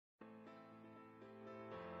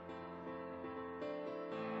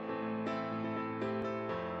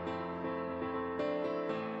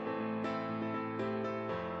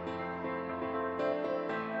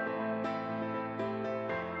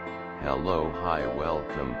Hello, hi,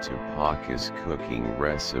 welcome to Paka's Cooking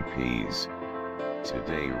Recipes.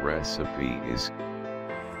 Today recipe is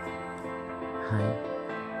hi,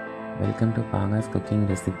 welcome to பாகாஸ் cooking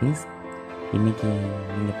recipes. இன்றைக்கி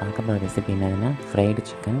நீங்கள் பார்க்க போகிற recipe என்னதுன்னா fried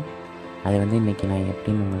chicken. அதை இன்றைக்கி நான்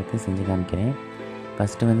எப்படின்னு உங்களுக்கு செஞ்சு காமிக்கிறேன்.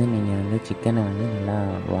 ஃபஸ்ட்டு நீங்கள் சிக்கனை நல்லா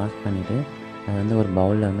வாஷ் பண்ணிவிட்டு அதை ஒரு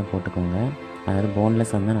பவுலில் போட்டுக்கோங்க. அதாவது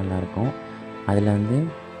போன்லெஸ் வந்தால் நல்லாயிருக்கும்.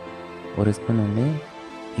 அதில் ஒரு ஸ்பூன்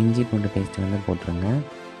இஞ்சி பூண்டு பேஸ்ட்டு போட்டுருங்க.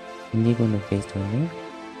 இஞ்சி பூண்டு பேஸ்ட்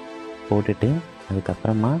போட்டுட்டு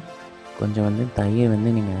அதுக்கப்புறமா கொஞ்சம் தயிர்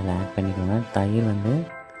நீங்கள் அதில் ஆட் பண்ணிக்கோங்க. தயிர்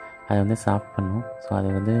அதை சாஃப்ட் பண்ணும். ஸோ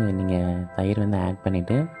அதை நீங்கள் தயிர் ஆட்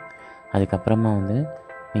பண்ணிவிட்டு அதுக்கப்புறமா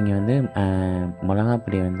நீங்கள்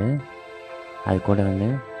மிளகாப்பொடி அது கூட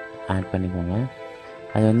ஆட் பண்ணிக்கோங்க.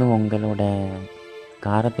 அது உங்களோட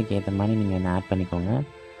காரத்துக்கு ஏற்ற மாதிரி நீங்கள் ஆட் பண்ணிக்கோங்க.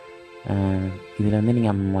 இதில்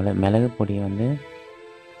நீங்கள் மிளகு பொடியை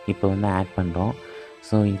இப்போ ஆட் பண்ணுறோம்.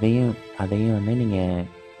 ஸோ அதையும் நீங்கள்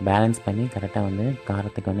பேலன்ஸ் பண்ணி கரெக்டாக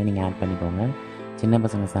காரத்துக்கு நீங்கள் ஆட் பண்ணிக்கோங்க. சின்ன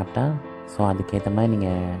பசங்க சாப்பிட்டா ஸோ அதுக்கேற்ற மாதிரி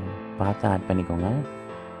நீங்கள் பார்த்து ஆட் பண்ணிக்கோங்க.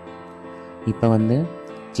 இப்போ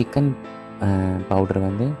சிக்கன் பவுடர்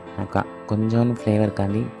கொஞ்சோண்டு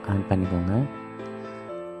ஃப்ளேவருக்காண்டி ஆட் பண்ணிக்கோங்க.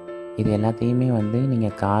 இது எல்லாத்தையுமே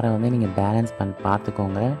நீங்கள் காரம் நீங்கள் பேலன்ஸ்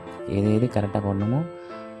பார்த்துக்கோங்க. எது கரெக்டாக போடணுமோ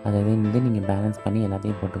அதை நீங்கள் பேலன்ஸ் பண்ணி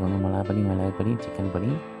எல்லாத்தையும் போட்டுக்கோங்க. மிளகாப்பொடி, மிளகுப்பொடி, சிக்கன்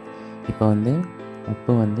பொடி. இப்போ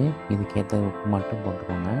உப்பு இதுக்கேற்ற உப்பு மட்டும்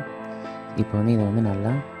போட்டுக்கோங்க. இப்போ இதை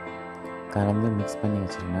நல்லா கலந்து மிக்ஸ் பண்ணி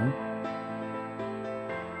வச்சுருங்க.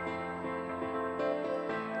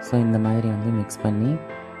 ஸோ இந்த மாதிரி மிக்ஸ் பண்ணி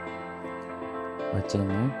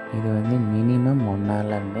வச்சுருங்க. இது மினிமம் 1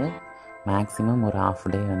 ஹவர்லேருந்து மேக்ஸிமம் ஒரு ½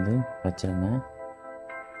 டே வச்சுருங்க.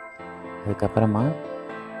 அதுக்கப்புறமா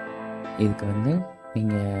இதுக்கு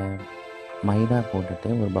நீங்கள் மைதா போட்டுட்டு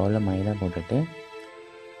ஒரு பவுலில் மைதா போட்டுட்டு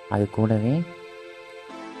அது கூடவே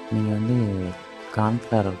நீங்கள்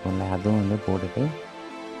கார்ன்ஃப்ளவர் இருக்கும்ல அதுவும் போட்டுட்டு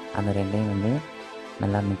அந்த ரெண்டையும்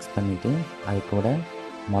நல்லா மிக்ஸ் பண்ணிவிட்டு அது கூட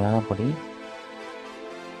மிளகா பொடி,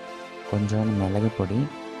 கொஞ்சோண்டு மிளகு பொடி,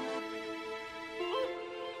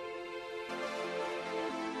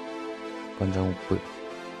 கொஞ்சம் உப்பு,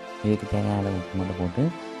 இதுக்கு தேவையான உப்பு மட்டும் போட்டு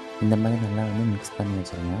இந்த மாதிரி நல்லா மிக்ஸ் பண்ணி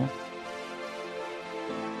வச்சுருங்க.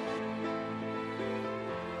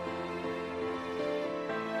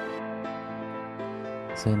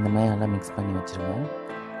 ஸோ இந்த மாதிரி நல்லா மிக்ஸ் பண்ணி வச்சுருங்க.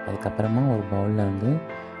 அதுக்கப்புறமா ஒரு பவுலில்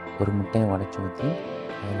ஒரு முட்டையை உடச்சி ஊற்றி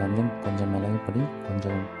அதில் கொஞ்சம் மிளகு பொடி,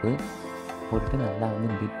 கொஞ்சம் உப்பு போட்டு நல்லா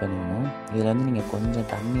பீட் பண்ணிடுங்க. இதில் நீங்கள் கொஞ்சம்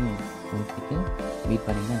தண்ணி ஊற்றிட்டு பீட்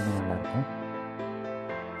பண்ணிங்கன்னா இன்னும் நல்லாயிருக்கும்.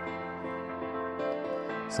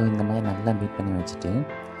 ஸோ இந்த மாதிரி நல்லா பீட் பண்ணி வச்சுட்டு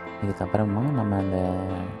இதுக்கப்புறமா நம்ம அந்த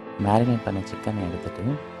மேரினேட் பண்ண சிக்கனை எடுத்துகிட்டு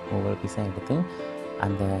ஒவ்வொரு பீஸாக எடுத்து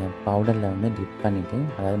அந்த பவுடரில் டிப் பண்ணிவிட்டு,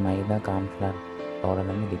 அதாவது மைதா கார்ன்ஃப்ளவர்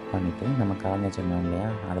பவுடர் டிப் பண்ணிவிட்டு நம்ம கலந்து வச்சுருந்தோம் இல்லையா,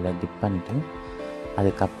 அதில் டிப் பண்ணிவிட்டு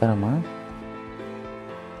அதுக்கப்புறமா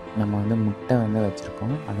நம்ம முட்டை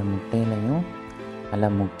வச்சுருக்கோம். அந்த முட்டையிலையும் நல்லா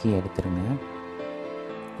முக்கி எடுத்துருங்க.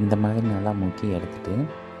 இந்த மாதிரி நல்லா முக்கி எடுத்துட்டு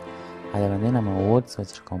அதை நம்ம ஓட்ஸ்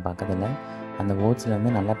வச்சுருக்கோம் பக்கத்தில், அந்த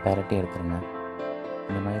ஓட்ஸில் நல்லா பெரட்டி எடுத்துருங்க.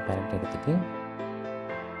 இந்த மாதிரி பெரட்டி எடுத்துட்டு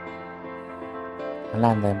நல்லா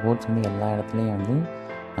அந்த ஓட்ஸ் எல்லா இடத்துலையும்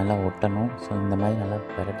நல்லா ஒட்டணும். ஸோ இந்த மாதிரி நல்லா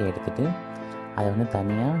பெரட்டி எடுத்துகிட்டு அதை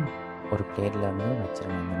தனியாக ஒரு பிளேட்டில்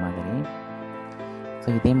வச்சுருங்க இந்த மாதிரி. ஸோ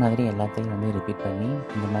இதே மாதிரி எல்லாத்தையும் ரிப்பீட் பண்ணி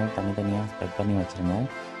இந்த மாதிரி தனித்தனியாக ஸ்ப்ரெட் பண்ணி வச்சுருங்க.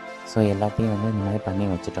 ஸோ எல்லாத்தையும் இந்த மாதிரி பண்ணி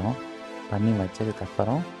வச்சுட்டோம். பண்ணி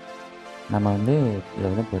வச்சதுக்கப்புறம் நம்ம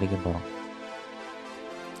இதை பொரிக்க போகிறோம்.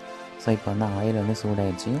 ஸோ இப்போ ஆயில்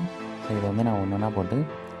சூடாயிடுச்சு. ஸோ இதை நான் ஒன்று ஒன்றா போட்டு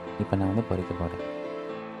இப்போ நான் பொரிக்க போகிறேன்.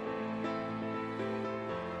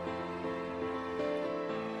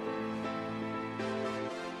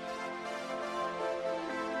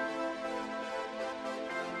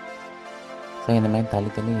 ஸோ இந்த மாதிரி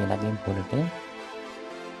தள்ளி எல்லாத்தையும் போட்டுட்டு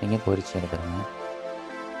நீங்கள் பொரித்து எடுத்துருங்க.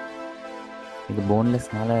 இது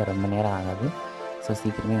போன்லெஸ்னால் ரொம்ப நேரம் ஆகாது. ஸோ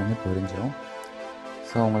சீக்கிரமே பொரிஞ்சிடும்.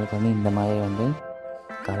 ஸோ உங்களுக்கு இந்த மாதிரி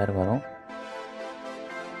கலர் வரும்.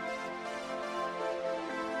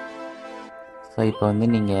 ஸோ இப்போ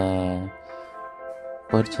நீங்கள்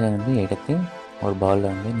பொரிச்சதை எடுத்து ஒரு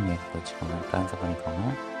பவுலில் நீங்கள் எடுத்து வச்சுக்கோங்க, ட்ரான்ஸ்ஃபர்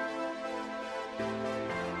பண்ணிக்கோங்க.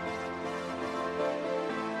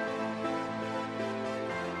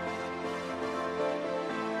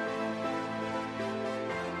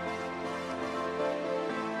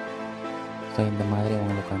 ஸோ இந்த மாதிரி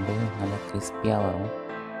உங்களுக்கு நல்லா கிறிஸ்பியாக வரும்.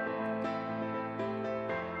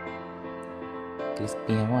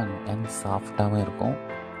 கிறிஸ்பியாகவும் அண்ட் சாஃப்டாகவும் இருக்கும்.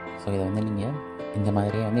 ஸோ இதை நீங்கள் இந்த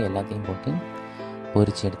மாதிரியே எல்லாத்தையும் போட்டு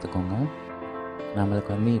பொரித்து எடுத்துக்கோங்க.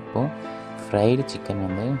 நம்மளுக்கு இப்போது ஃப்ரைடு சிக்கன்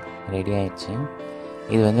ரெடி ஆயிடுச்சு.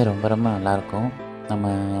 இது வந்து ரொம்ப ரொம்ப நல்லாயிருக்கும். நம்ம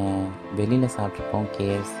வெளியில் சாப்பிட்ருப்போம்,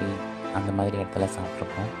 கேஎஃப்சி அந்த மாதிரி இடத்துல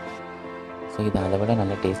சாப்பிட்ருப்போம். ஸோ இது அதை விட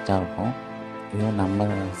நல்ல டேஸ்ட்டாக இருக்கும். இதுவும் நம்ம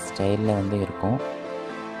ஸ்டைலில் வந்து இருக்கும்.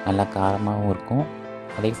 நல்லா காரமாகவும் இருக்கும்,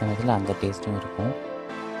 அதே சமயத்தில் அந்த டேஸ்ட்டும் இருக்கும்.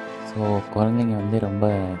 ஸோ குழந்தைங்க வந்து ரொம்ப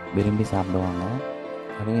விரும்பி சாப்பிடுவாங்க.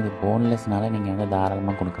 அதுவும் இது போன்லெஸ்னால் நீங்கள் வந்து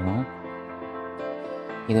தாராளமாக கொடுக்கலாம்.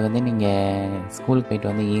 இது வந்து நீங்கள் ஸ்கூலுக்கு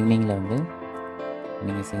போயிட்டு வந்து ஈவினிங்கில் வந்து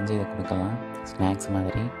நீங்கள் செஞ்சு இதை கொடுக்கலாம், ஸ்நாக்ஸ்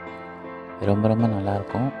மாதிரி. ரொம்ப ரொம்ப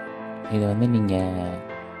நல்லாயிருக்கும். இதை வந்து நீங்கள்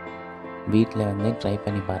வீட்டில் வந்து ட்ரை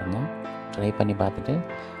பண்ணி பாருங்கள். ட்ரை பண்ணி பார்த்துட்டு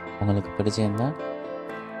உங்களுக்கு பிடிச்சிருந்தால்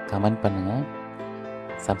கமெண்ட் பண்ணுங்கள்,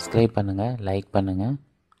 சப்ஸ்கிரைப் பண்ணுங்கள், லைக் பண்ணுங்கள்.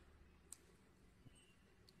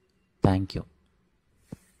 Thank you.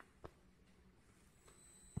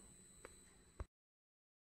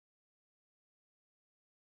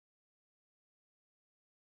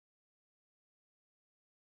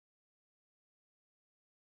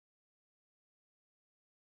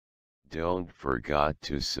 Don't forget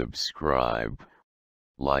to subscribe,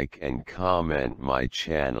 like and comment my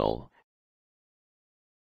channel.